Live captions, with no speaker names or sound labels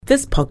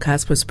This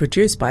podcast was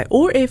produced by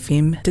OAR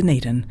FM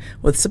Dunedin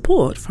with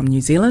support from New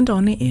Zealand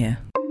On Air.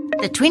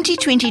 The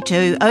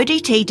 2022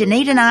 ODT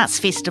Dunedin Arts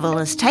Festival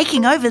is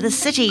taking over the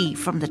city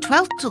from the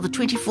 12th to the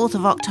 24th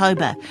of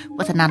October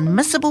with an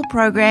unmissable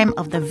program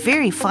of the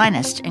very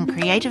finest in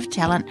creative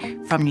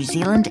talent from New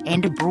Zealand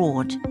and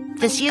abroad.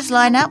 This year's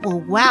lineup will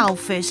wow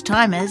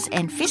first-timers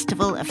and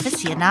festival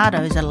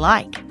aficionados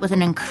alike with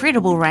an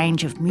incredible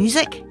range of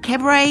music,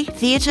 cabaret,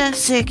 theatre,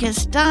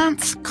 circus,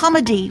 dance,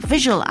 comedy,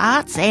 visual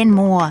arts and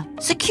more.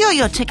 Secure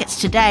your tickets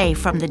today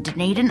from the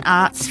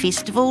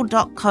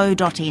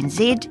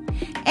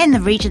DunedinArtsFestival.co.nz and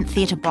the Regent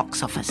Theatre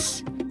box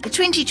office. The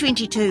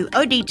 2022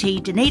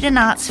 ODT Dunedin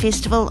Arts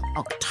Festival,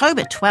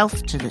 October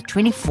 12th to the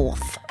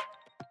 24th.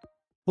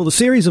 Well, the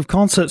series of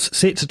concerts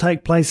set to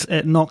take place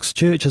at Knox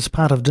Church as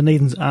part of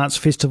Dunedin's Arts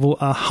Festival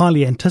are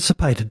highly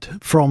anticipated,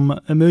 from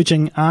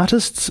emerging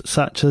artists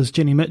such as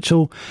Jenny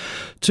Mitchell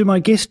to my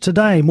guest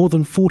today, more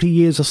than 40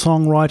 years a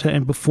songwriter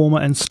and performer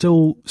and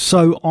still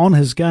so on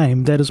his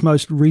game that his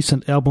most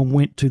recent album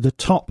went to the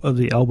top of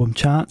the album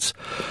charts.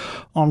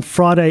 On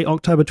Friday,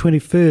 October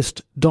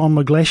 21st, Don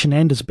McGlashan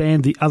and his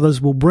band, The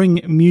Others, will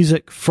bring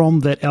music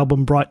from that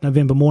album Bright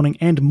November Morning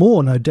and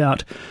more, no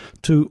doubt,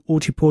 to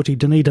Ōtepoti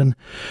Dunedin.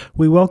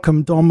 We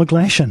welcome Don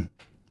McGlashan.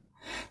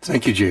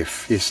 Thank you,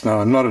 Jeff. Yes,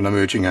 no, I'm not an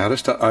emerging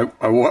artist. I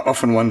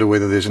often wonder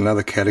whether there's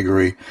another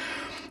category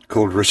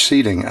called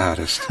receding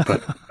artist,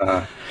 but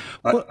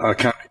I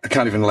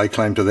can't even lay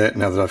claim to that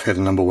now that I've had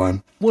a number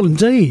one. Well,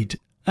 indeed.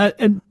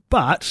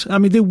 But, I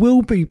mean, there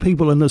will be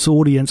people in this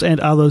audience and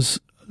others,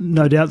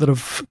 no doubt, that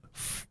have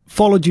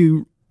followed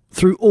you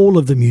through all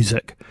of the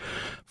music,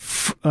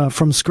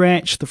 from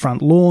scratch, the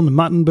Front Lawn, the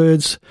Mutton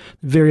Birds,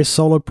 various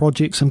solo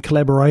projects and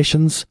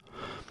collaborations.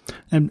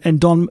 And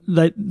Don,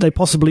 they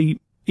possibly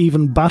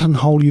even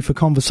buttonhole you for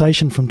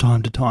conversation from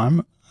time to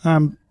time.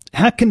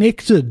 How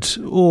connected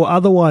or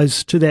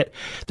otherwise to that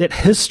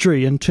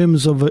history in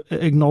terms of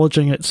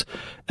acknowledging its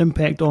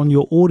impact on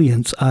your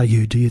audience are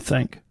you, do you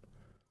think?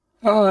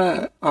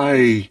 I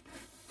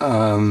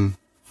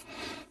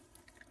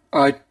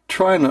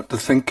try not to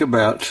think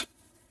about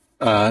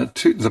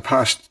the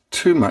past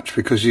too much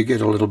because you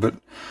get a little bit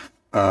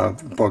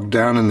bogged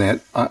down in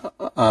that.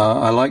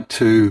 I like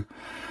to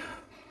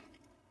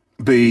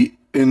be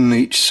in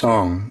each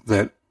song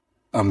that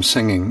I'm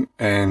singing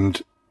and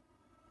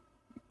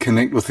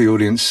connect with the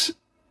audience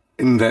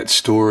in that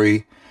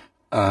story,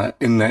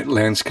 in that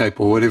landscape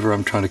or whatever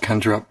I'm trying to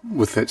conjure up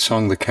with that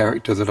song, the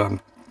character that I'm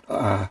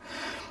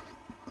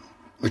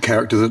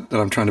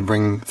trying to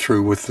bring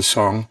through with the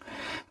song.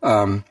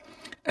 And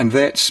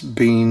that's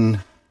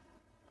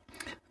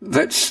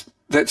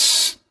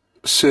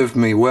served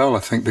me well, I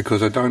think,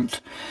 because I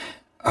don't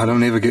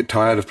ever get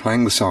tired of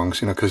playing the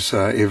songs, because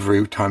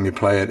every time you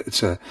play it,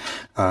 it's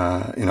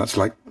it's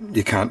like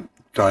you can't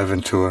dive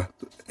into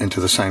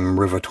the same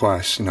river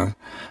twice, and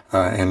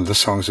the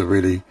songs are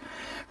really,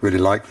 really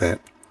like that.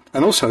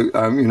 And also,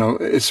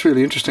 it's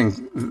really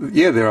interesting.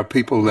 Yeah, there are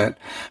people that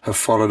have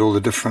followed all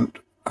the different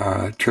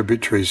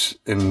tributaries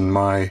in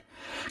my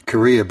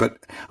career, but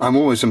I'm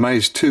always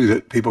amazed too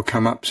that people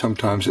come up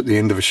sometimes at the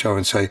end of a show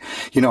and say,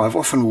 I've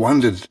often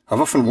wanted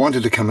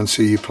to come and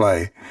see you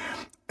play.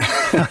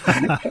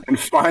 And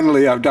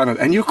finally I've done it,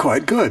 and you're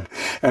quite good.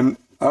 And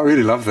I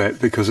really love that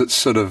because it's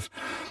sort of,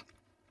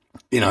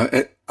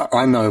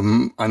 I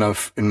know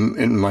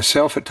in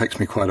myself it takes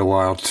me quite a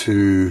while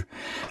to,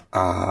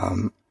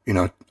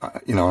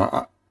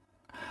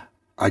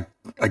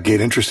 I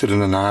get interested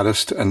in an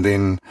artist, and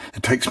then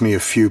it takes me a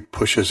few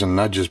pushes and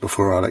nudges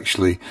before I'll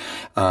actually,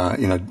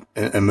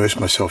 immerse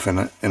myself in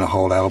a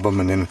whole album,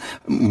 and then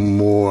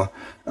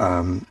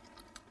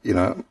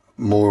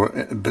more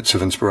bits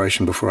of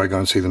inspiration before I go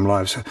and see them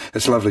live. So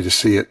it's lovely to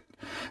see it,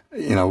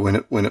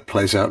 when it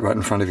plays out right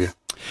in front of you.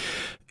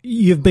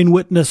 You've been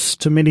witness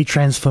to many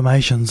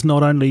transformations,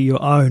 not only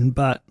your own,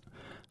 but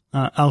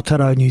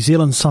Aotearoa New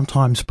Zealand's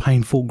sometimes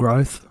painful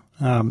growth.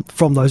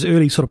 From those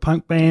early sort of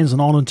punk bands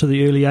and on into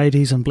the early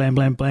 80s and blam,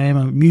 blam, blam.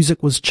 And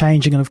music was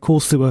changing, and of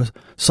course there were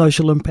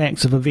social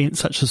impacts of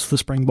events such as the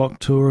Springbok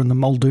Tour and the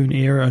Muldoon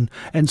era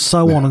and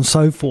so on and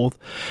so forth.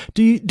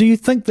 Do you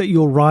think that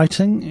your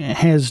writing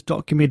has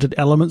documented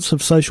elements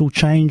of social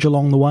change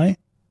along the way?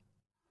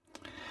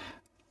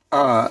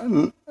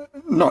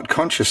 Not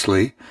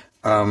consciously,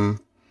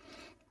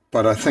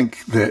 but I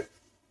think that,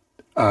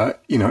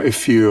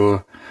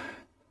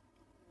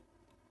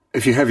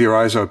 if you have your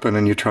eyes open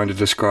and you're trying to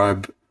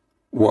describe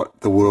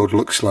what the world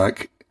looks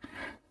like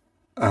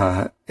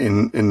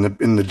in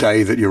the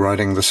day that you're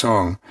writing the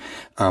song,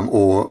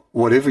 or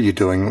whatever you're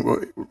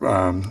doing,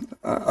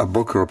 a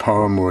book or a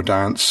poem or a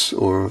dance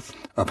or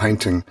a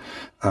painting,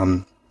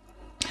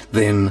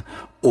 then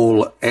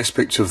all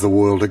aspects of the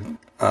world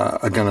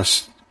are going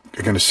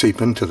to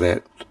seep into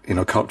that.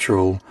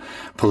 Cultural,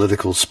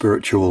 political,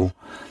 spiritual.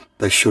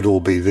 They should all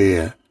be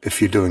there if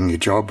you're doing your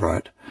job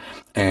right.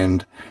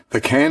 And they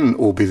can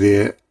all be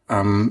there,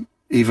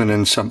 even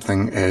in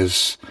something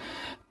as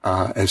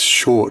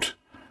short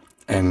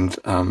and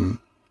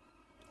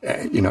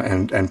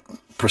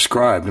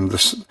prescribed, and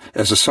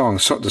as a song,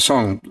 the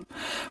song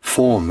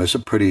form is a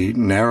pretty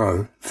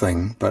narrow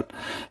thing. But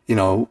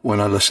when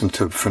I listen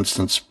to, for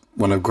instance,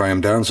 one of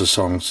Graham Downs'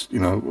 songs,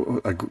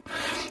 a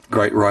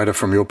great writer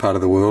from your part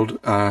of the world,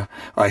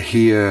 I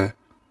hear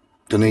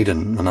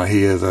Dunedin, and I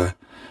hear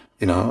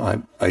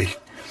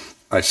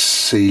I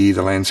see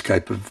the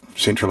landscape of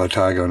Central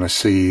Otago, and I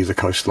see the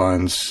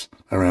coastlines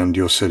around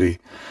your city,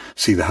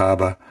 see the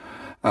harbour.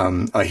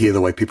 I hear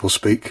the way people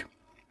speak,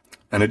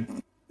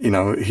 and he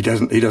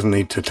doesn't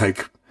need to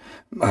take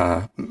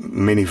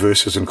many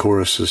verses and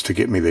choruses to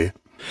get me there.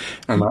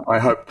 And I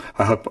hope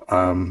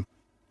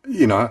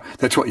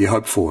that's what you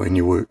hope for in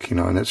your work,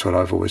 and that's what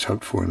I've always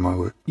hoped for in my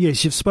work.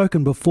 Yes, you've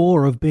spoken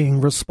before of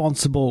being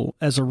responsible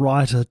as a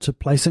writer to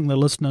placing the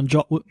listener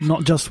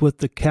not just with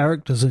the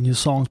characters in your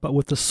songs, but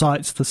with the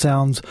sights, the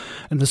sounds,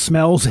 and the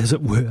smells, as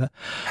it were.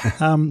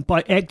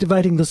 By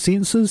activating the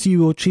senses,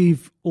 you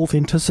achieve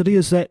authenticity.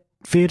 Is that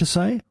fair to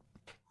say?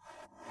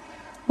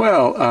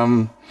 Well,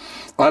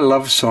 I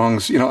love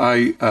songs.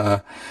 Growing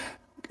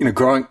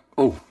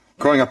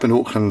up in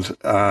Auckland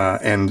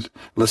and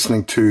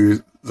listening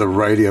to the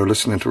radio,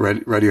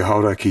 Radio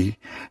Hauraki,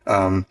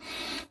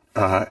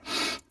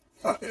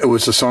 it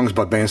was the songs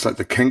by bands like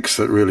the Kinks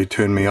that really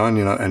turned me on,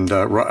 and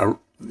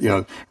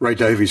Ray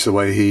Davies, the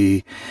way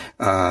he,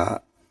 when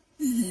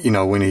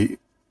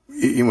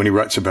he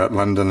writes about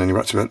London and he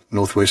writes about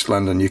Northwest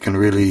London, you can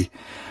really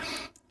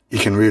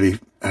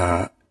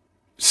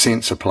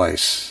sense a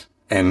place.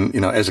 And,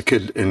 as a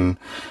kid in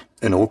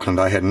Auckland,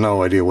 I had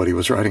no idea what he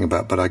was writing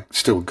about, but I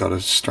still got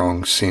a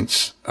strong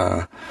sense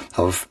of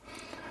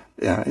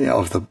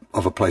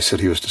a place that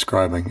he was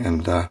describing,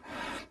 and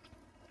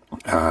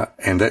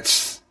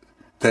that's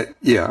that.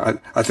 Yeah,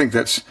 I think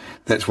that's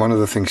one of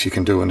the things you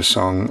can do in a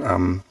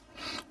song.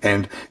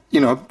 And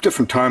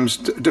different times,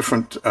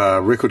 different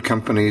record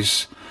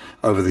companies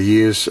over the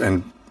years,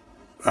 and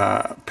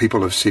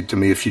people have said to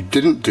me, if you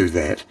didn't do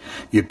that,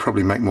 you'd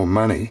probably make more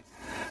money,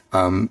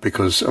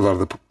 because a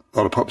lot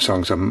of pop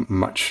songs are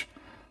much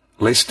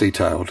less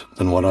detailed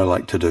than what I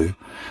like to do.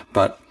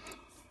 But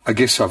I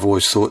guess I've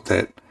always thought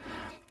that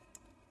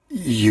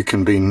you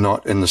can be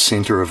not in the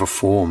center of a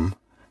form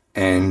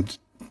and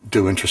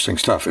do interesting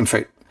stuff. In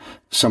fact,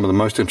 some of the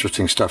most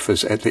interesting stuff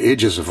is at the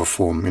edges of a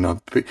form.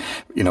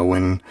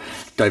 When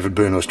David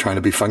Byrne was trying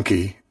to be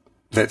funky,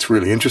 that's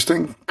really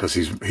interesting because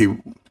he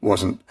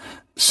wasn't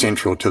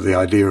central to the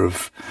idea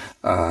of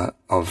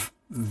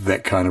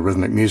that kind of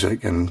rhythmic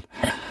music. And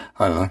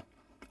I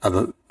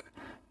don't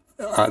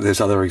know, there's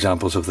other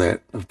examples of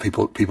that, of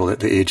people at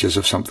the edges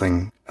of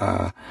something.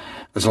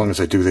 As long as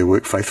they do their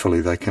work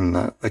faithfully, they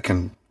can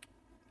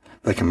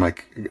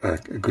make a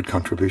good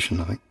contribution,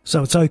 I think.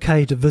 So it's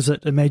okay to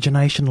visit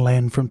Imagination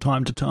Land from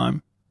time to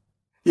time?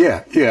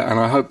 Yeah, and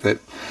I hope that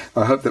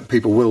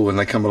people will when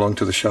they come along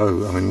to the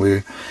show. I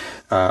mean,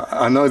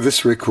 I know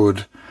this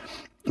record,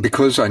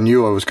 because I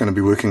knew I was going to be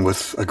working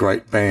with a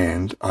great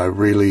band, I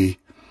really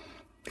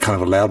kind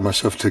of allowed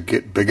myself to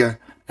get bigger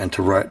and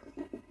to write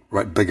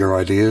bigger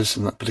ideas,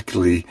 and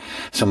particularly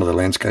some of the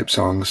landscape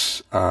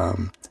songs.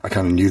 I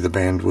kind of knew the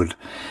band would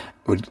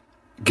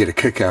get a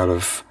kick out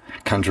of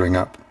conjuring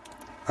up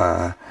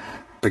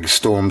big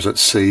storms at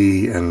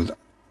sea and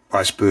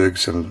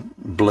icebergs and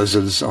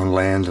blizzards on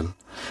land, and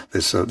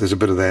there's a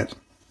bit of that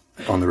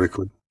on the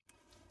record.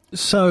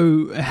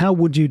 So how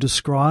would you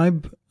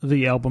describe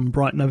the album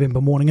Bright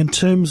November Morning in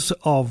terms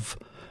of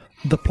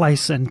the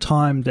place and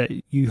time that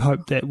you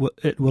hope that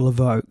it will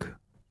evoke?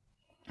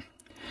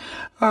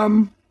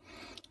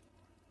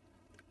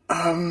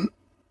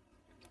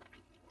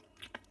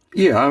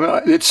 Yeah,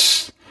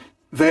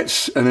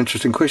 that's an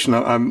interesting question.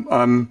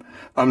 I'm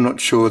not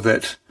sure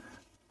that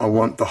I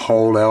want the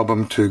whole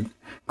album to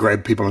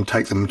grab people and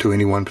take them to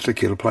any one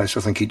particular place.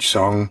 I think each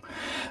song,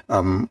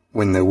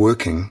 when they're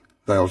working,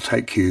 they'll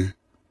take you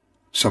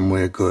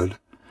somewhere good.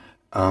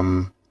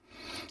 And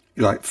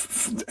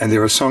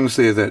there are songs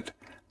there that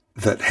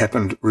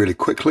happened really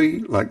quickly.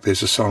 Like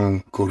there's a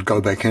song called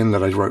Go Back In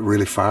that I wrote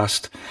really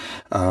fast.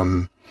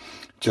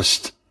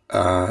 Just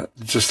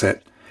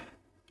that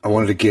I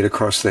wanted to get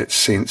across that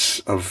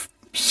sense of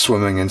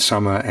swimming in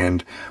summer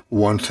and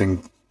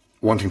wanting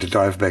to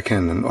dive back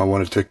in, and I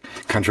wanted to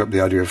conjure up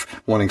the idea of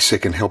wanting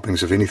second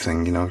helpings of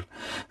anything,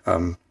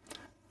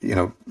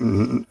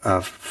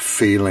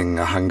 feeling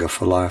a hunger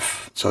for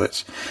life. So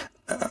that's,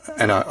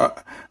 and I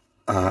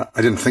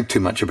didn't think too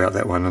much about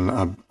that one,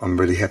 and I'm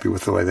really happy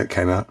with the way that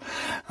came out.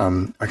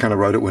 I kind of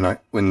wrote it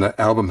when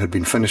the album had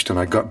been finished, and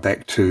I got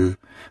back to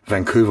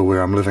Vancouver,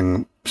 where I'm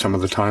living some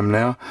of the time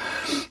now,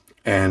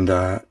 and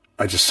I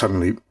just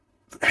suddenly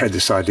had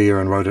this idea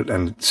and wrote it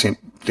and sent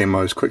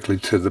demos quickly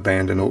to the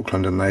band in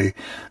Auckland, and they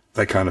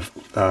kind of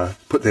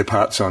put their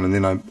parts on, and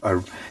then I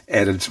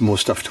added some more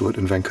stuff to it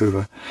in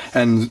Vancouver.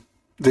 And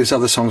there's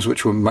other songs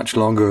which were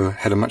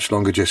had a much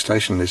longer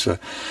gestation.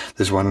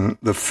 There's one,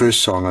 the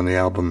first song on the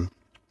album,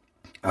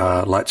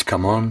 Lights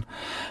Come On,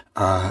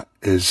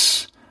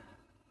 is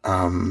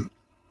an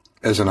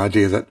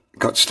idea that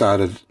got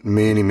started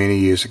many, many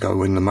years ago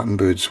when the Mutton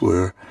Birds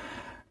were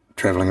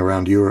travelling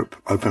around Europe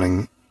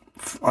opening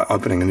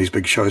opening in these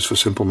big shows for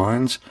Simple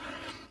Minds,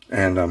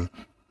 and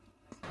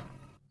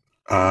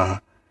I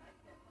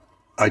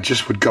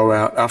just would go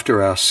out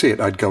after our set.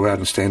 I'd go out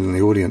and stand in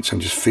the audience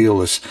and just feel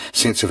this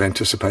sense of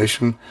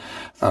anticipation.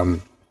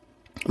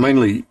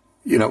 Mainly,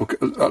 a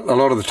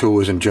lot of the tour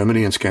was in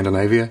Germany and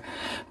Scandinavia,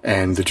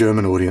 and the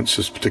German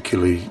audiences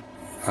particularly,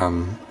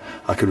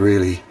 I could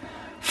really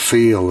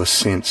feel a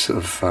sense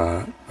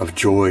of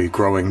joy,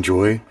 growing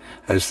joy,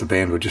 as the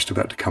band were just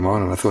about to come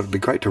on. And I thought it'd be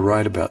great to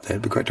write about that.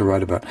 It'd be great to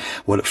write about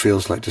what it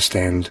feels like to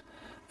stand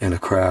in a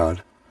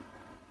crowd.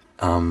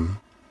 And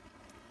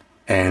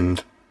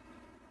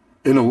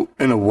in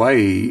a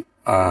way,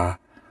 I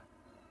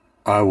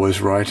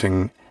was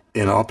writing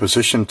in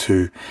opposition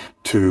to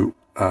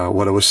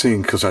what I was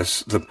seeing, because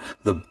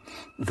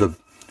the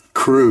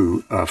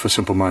crew for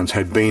Simple Minds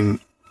had been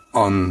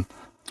on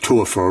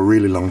tour for a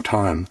really long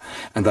time,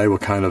 and they were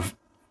kind of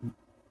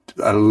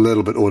a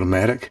little bit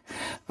automatic.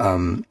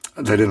 They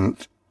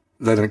didn't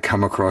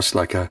come across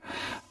like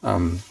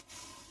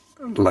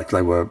like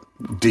they were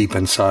deep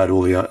inside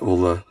all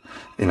the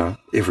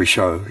every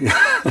show.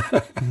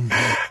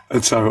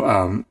 And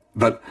so,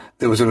 but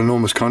there was an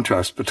enormous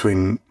contrast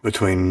between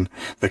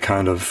the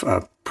kind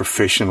of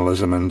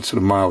professionalism and sort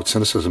of mild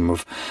cynicism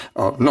of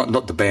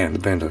not the band. The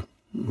band are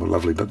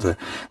lovely, but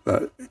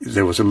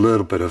there was a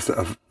little bit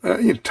of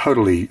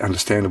totally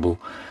understandable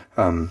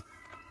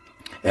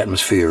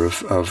atmosphere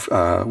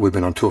of we've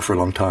been on tour for a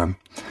long time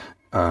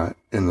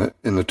in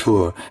the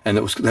tour, and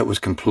that was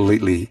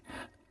completely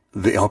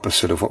the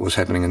opposite of what was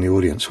happening in the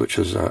audience, which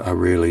is a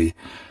really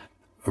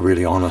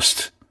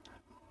honest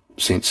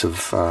sense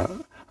of a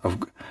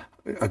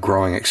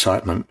growing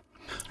excitement.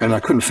 And I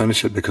couldn't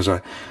finish it because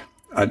I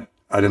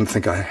didn't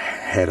think I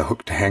had a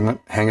hook to hang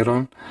it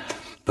on.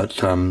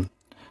 But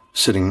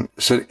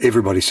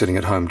everybody sitting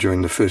at home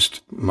during the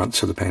first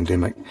months of the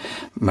pandemic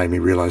made me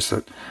realize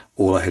that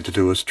all I had to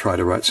do was try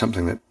to write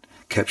something that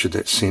captured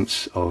that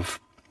sense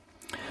of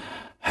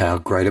how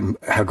great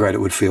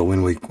it would feel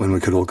when we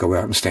could all go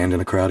out and stand in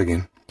a crowd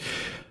again.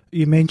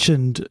 You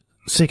mentioned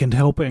second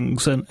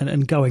helpings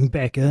and going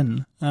back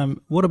in.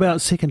 What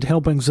about second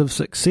helpings of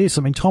success?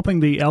 I mean, topping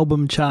the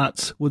album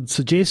charts would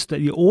suggest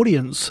that your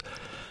audience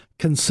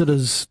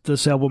considers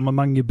this album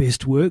among your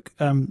best work.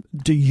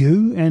 Do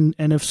you? And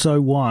if so,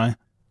 why?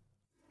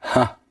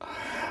 I'm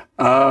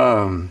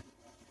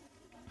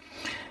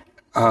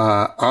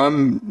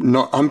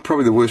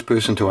probably the worst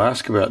person to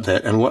ask about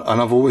that, and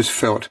I've always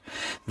felt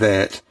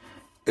that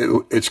it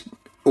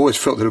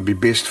would be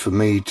best for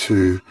me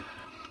to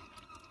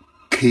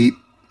keep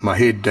my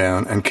head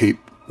down and keep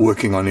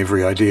working on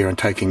every idea and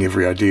taking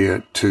every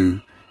idea to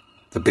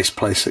the best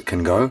place it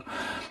can go,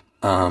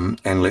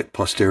 and let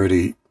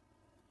posterity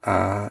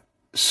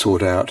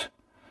sort out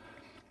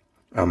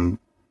whether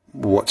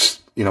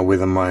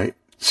my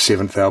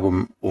 7th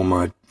album or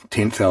my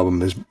 10th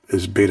album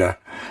is better.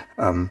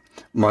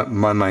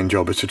 My main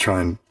job is to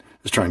try and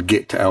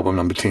get to album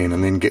number 10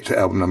 and then get to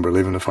album number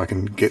 11 if I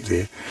can get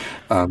there.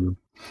 But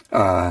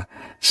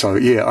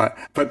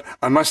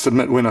I must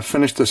admit, when I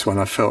finished this one,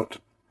 I felt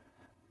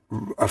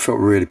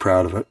really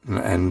proud of it,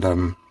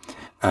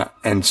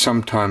 and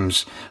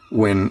sometimes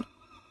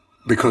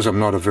because I'm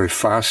not a very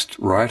fast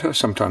writer,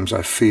 sometimes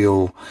I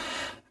feel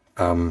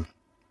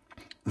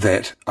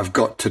that I've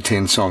got to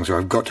 10 songs or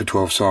I've got to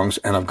 12 songs,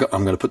 and I'm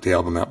going to put the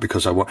album out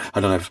because I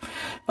don't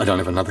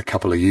have another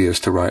couple of years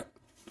to write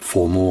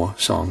 4 more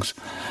songs.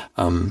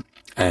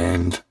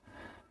 And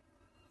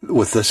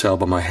with this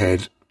album, I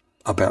had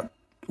about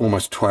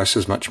almost twice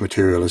as much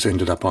material as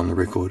ended up on the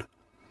record.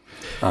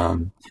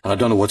 And I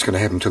don't know what's going to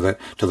happen to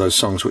those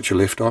songs which are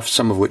left off,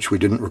 some of which we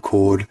didn't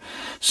record,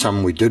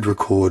 some we did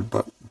record,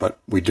 but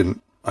we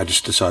didn't. I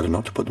just decided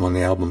not to put them on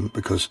the album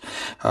because,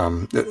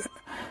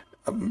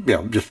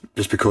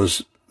 just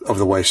because of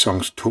the way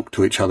songs talk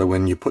to each other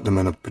when you put them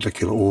in a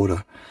particular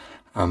order.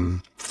 I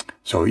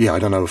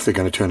don't know if they're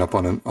going to turn up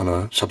on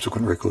a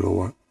subsequent record or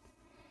what.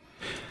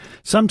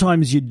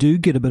 Sometimes you do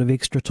get a bit of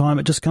extra time.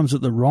 It just comes at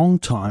the wrong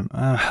time.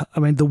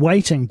 The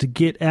waiting to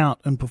get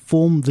out and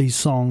perform these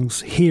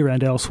songs here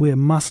and elsewhere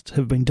must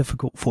have been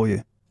difficult for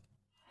you.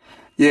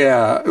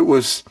 Yeah, it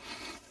was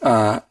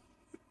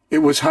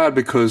hard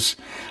because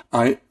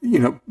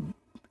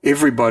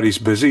everybody's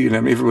busy.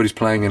 Everybody's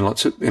playing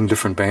in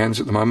different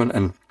bands at the moment,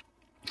 and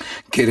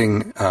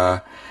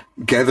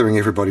gathering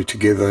everybody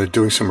together,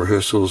 doing some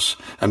rehearsals,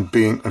 and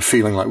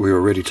feeling like we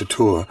were ready to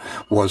tour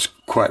was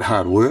quite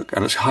hard work,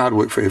 and it's hard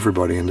work for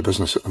everybody in the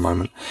business at the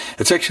moment.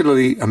 It's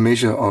actually a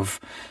measure of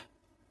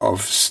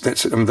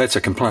that's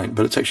a complaint,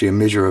 but it's actually a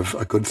measure of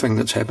a good thing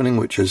that's happening,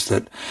 which is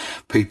that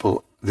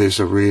there's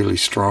a really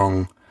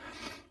strong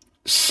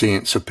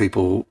sense of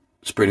people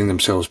spreading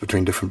themselves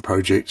between different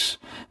projects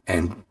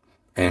and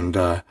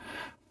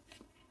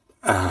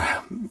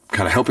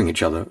kind of helping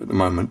each other at the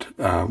moment,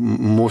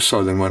 more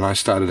so than when I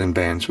started in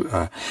bands.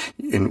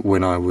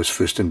 When I was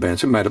first in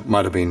bands, it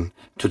might have been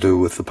to do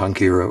with the punk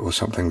era or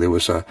something. There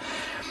was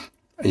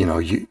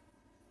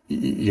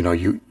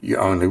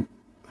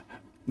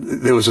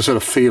there was a sort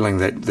of feeling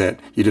that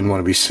you didn't want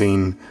to be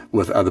seen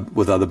with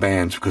other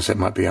bands because that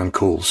might be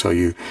uncool. So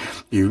you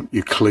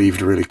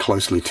cleaved really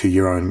closely to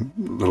your own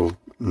little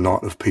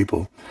knot of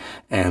people,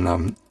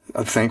 and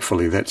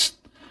thankfully that's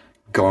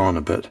gone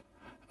a bit.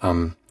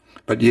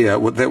 But yeah,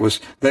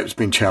 that's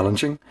been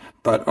challenging.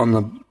 But on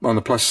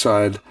the plus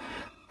side,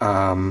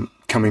 I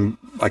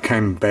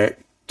came back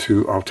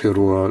to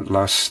Aotearoa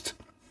last.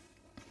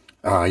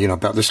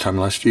 About this time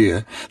last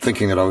year,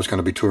 thinking that I was going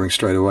to be touring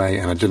straight away,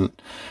 and I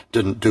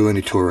didn't do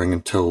any touring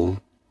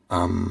until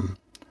a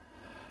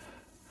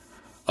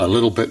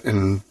little bit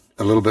in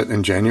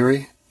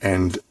January,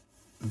 and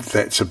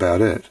that's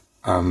about it.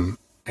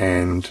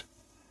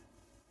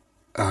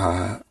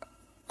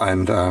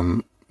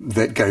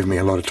 That gave me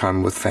a lot of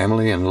time with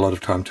family and a lot of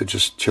time to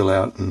just chill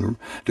out and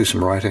do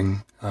some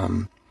writing.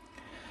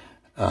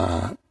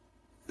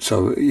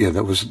 So yeah,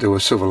 there were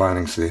silver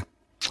linings there.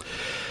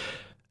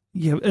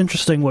 Yeah,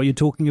 interesting what you're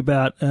talking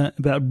about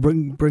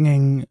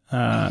bringing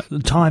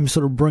time,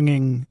 sort of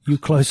bringing you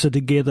closer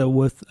together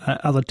with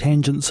other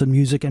tangents in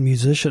music and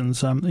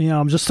musicians.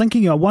 I'm just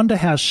thinking, I wonder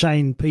how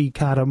Shane P.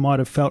 Carter might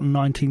have felt in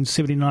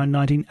 1979,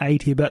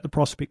 1980 about the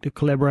prospect of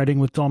collaborating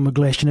with Don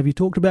McGlashan. Have you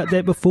talked about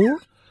that before?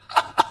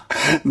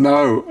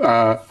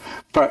 No,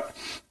 but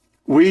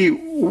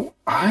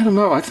I don't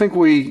know. I think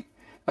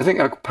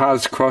our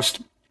paths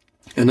crossed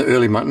in the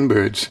early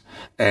Muttonbirds,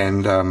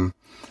 and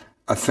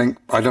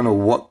I don't know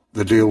what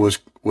the deal was.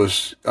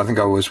 I think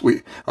I was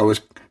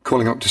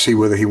calling up to see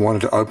whether he wanted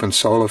to open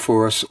solo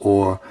for us,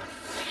 or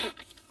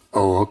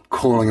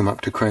calling him up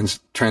to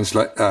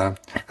congratulate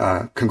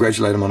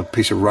him on a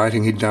piece of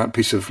writing he'd done,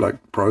 piece of like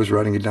prose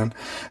writing he'd done.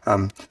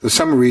 There's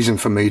some reason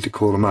for me to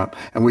call him up,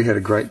 and we had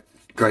a great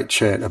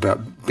chat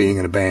about being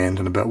in a band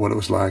and about what it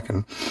was like,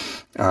 and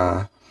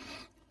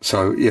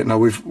so yeah, no,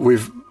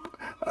 we've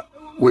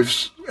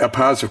our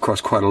paths have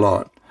crossed quite a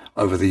lot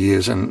over the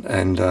years,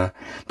 but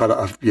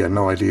I've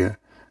no idea.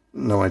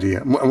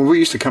 We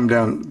used to come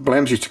down.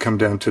 Blams used to come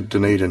down to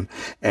Dunedin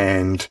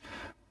and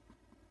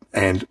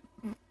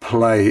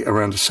play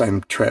around the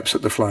same traps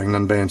that the Flying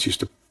Nun bands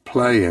used to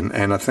play in.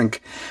 And I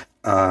think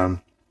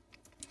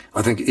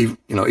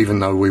even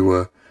though we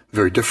were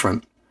very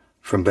different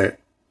from that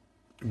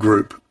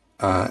group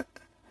and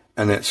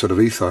that sort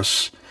of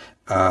ethos,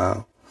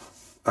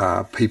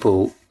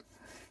 people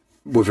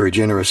were very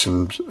generous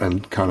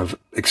and kind of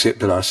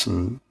accepted us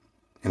and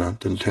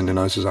didn't turn their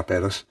noses up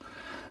at us.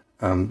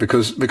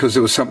 Because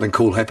there was something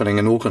cool happening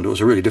in Auckland. It was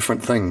a really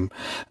different thing.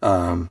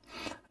 It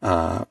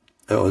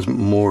was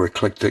more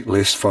eclectic,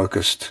 less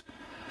focused,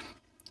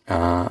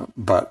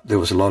 but there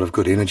was a lot of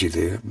good energy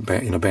there.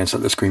 Bands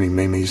like the Screaming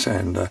Mimes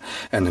and the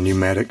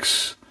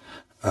Pneumatics,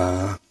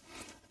 and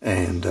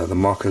the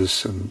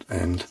Mockers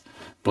and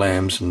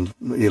Blams and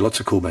lots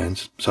of cool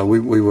bands. So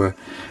we were,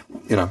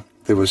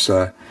 there was.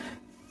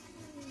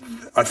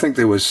 I think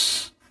there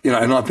was,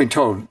 and I've been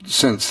told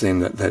since then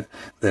that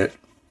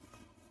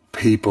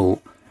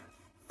people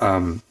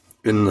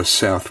in the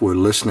South were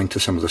listening to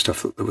some of the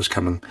stuff that was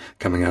coming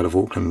out of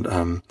Auckland,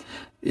 and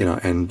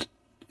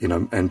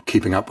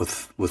keeping up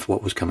with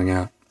what was coming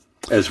out,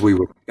 as we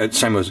were,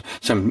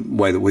 same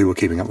way that we were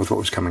keeping up with what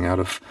was coming out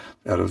of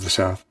the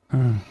South.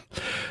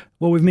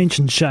 Well, we've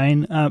mentioned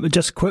Shane.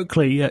 Just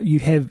quickly,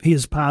 he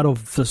is part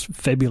of this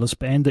fabulous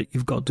band that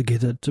you've got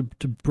together to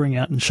bring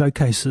out and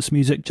showcase this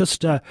music.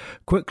 Just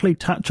quickly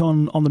touch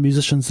on the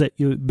musicians that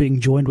you're being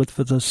joined with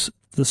for this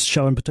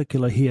show in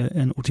particular here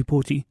in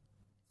Otipoti.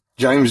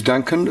 James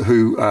Duncan,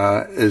 who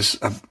is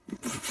a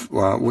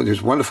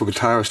wonderful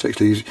guitarist.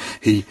 Actually,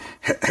 he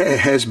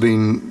has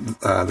been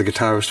the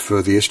guitarist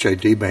for the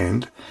SJD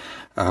band.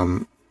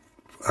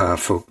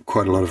 For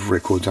quite a lot of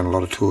records and a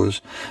lot of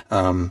tours,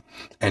 and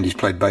he's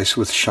played bass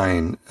with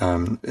Shane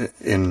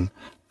in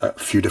a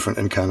few different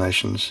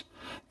incarnations,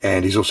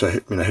 and he's also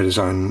had his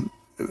own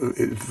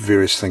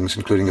various things,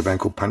 including a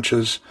band called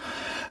Punches.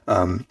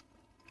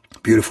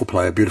 Beautiful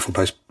player, beautiful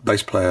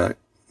bass player,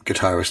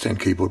 guitarist and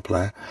keyboard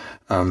player,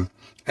 and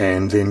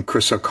then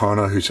Chris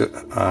O'Connor, who's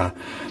a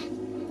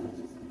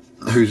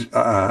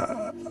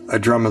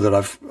drummer that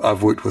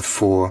I've worked with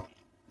for,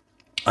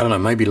 I don't know,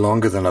 maybe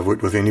longer than I've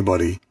worked with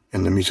anybody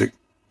in the music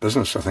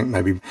business. I think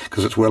maybe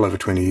because it's well over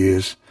 20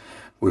 years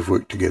we've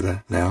worked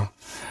together now.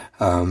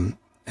 And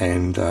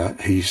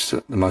he's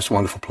the most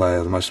wonderful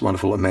player, the most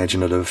wonderful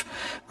imaginative,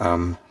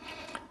 the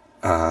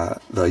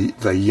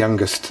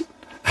youngest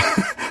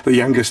the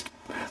youngest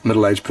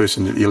middle-aged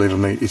person that you'll ever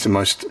meet. He's the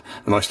most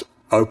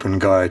open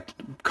guy,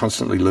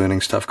 constantly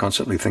learning stuff,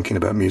 constantly thinking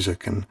about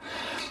music, and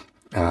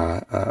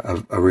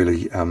a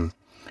really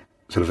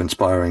sort of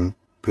inspiring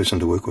person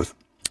to work with.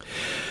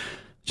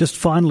 Just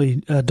finally,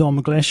 Don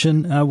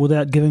McGlashan,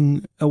 without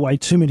giving away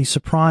too many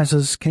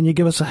surprises, can you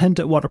give us a hint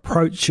at what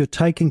approach you're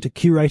taking to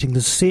curating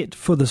the set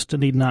for this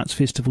Dunedin Arts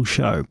Festival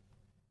show?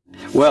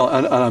 Well,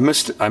 and I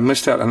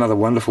missed out another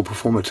wonderful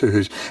performer too,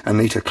 who's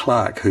Anita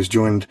Clark, who's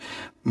joined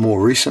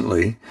more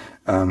recently,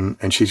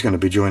 and she's going to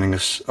be joining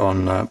us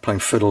on playing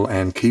fiddle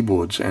and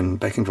keyboards and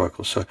backing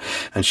vocals. So,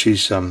 and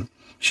she's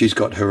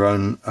got her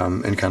own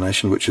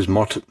incarnation, which is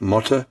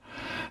Mota,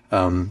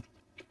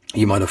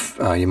 you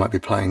might be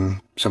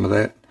playing some of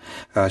that.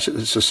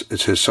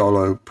 It's her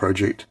solo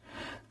project,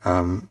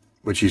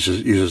 which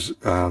uses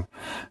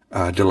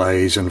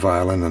delays and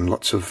violin and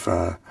lots of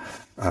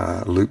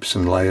loops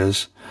and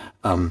layers.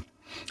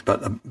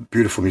 But a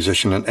beautiful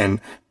musician, and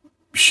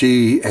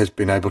Anita's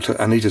been able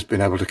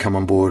to come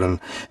on board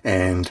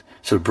and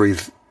sort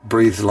of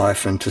breathe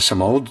life into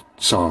some old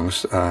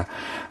songs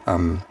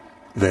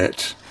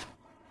that,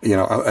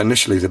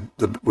 initially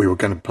we were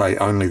going to play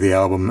only the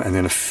album and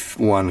then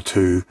one or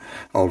two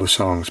older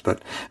songs,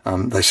 but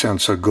they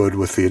sound so good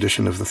with the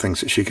addition of the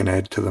things that she can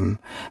add to them,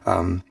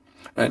 and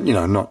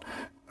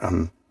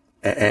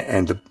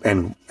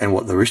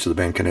what the rest of the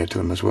band can add to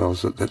them as well.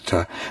 Is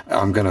that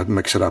I'm going to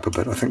mix it up a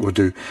bit. I think we'll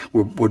do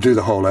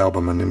the whole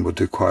album, and then we'll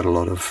do quite a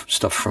lot of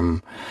stuff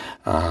from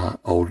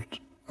old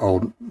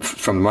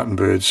from the Mutton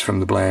Birds, from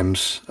the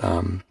Blams,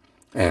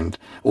 and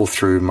all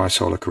through my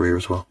solo career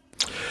as well.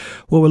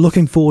 Well, we're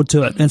looking forward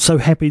to it, and so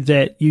happy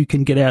that you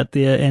can get out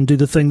there and do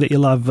the thing that you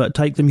love,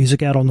 take the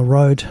music out on the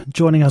road.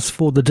 Joining us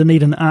for the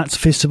Dunedin Arts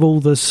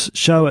Festival, this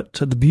show at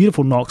the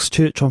beautiful Knox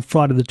Church on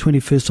Friday the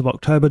 21st of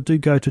October. Do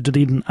go to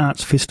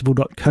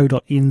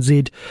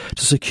dunedinartsfestival.co.nz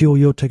to secure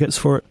your tickets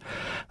for it.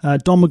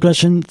 Don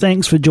McGlishan,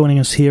 thanks for joining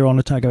us here on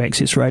Otago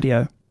Access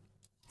Radio.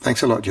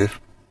 Thanks a lot, Jeff.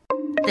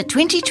 The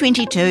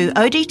 2022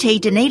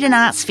 ODT Dunedin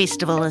Arts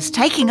Festival is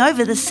taking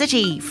over the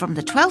city from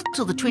the 12th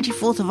till the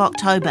 24th of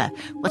October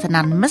with an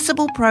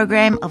unmissable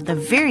program of the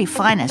very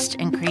finest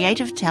in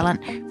creative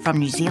talent from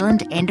New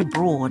Zealand and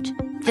abroad.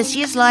 This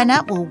year's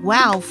lineup will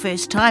wow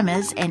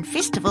first-timers and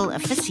festival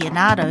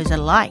aficionados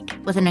alike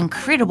with an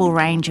incredible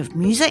range of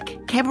music,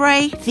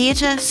 cabaret,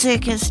 theatre,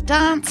 circus,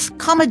 dance,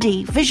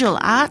 comedy, visual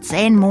arts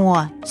and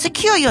more.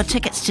 Secure your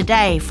tickets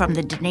today from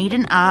the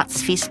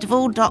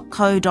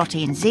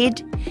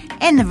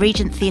dunedinartsfestival.co.nz and the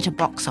Regent Theatre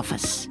box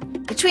office.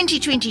 The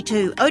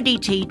 2022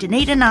 ODT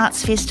Dunedin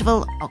Arts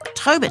Festival,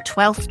 October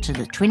 12th to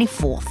the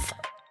 24th.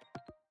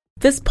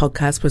 This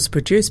podcast was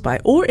produced by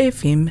OAR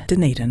FM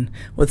Dunedin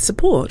with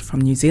support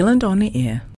from New Zealand On the Air.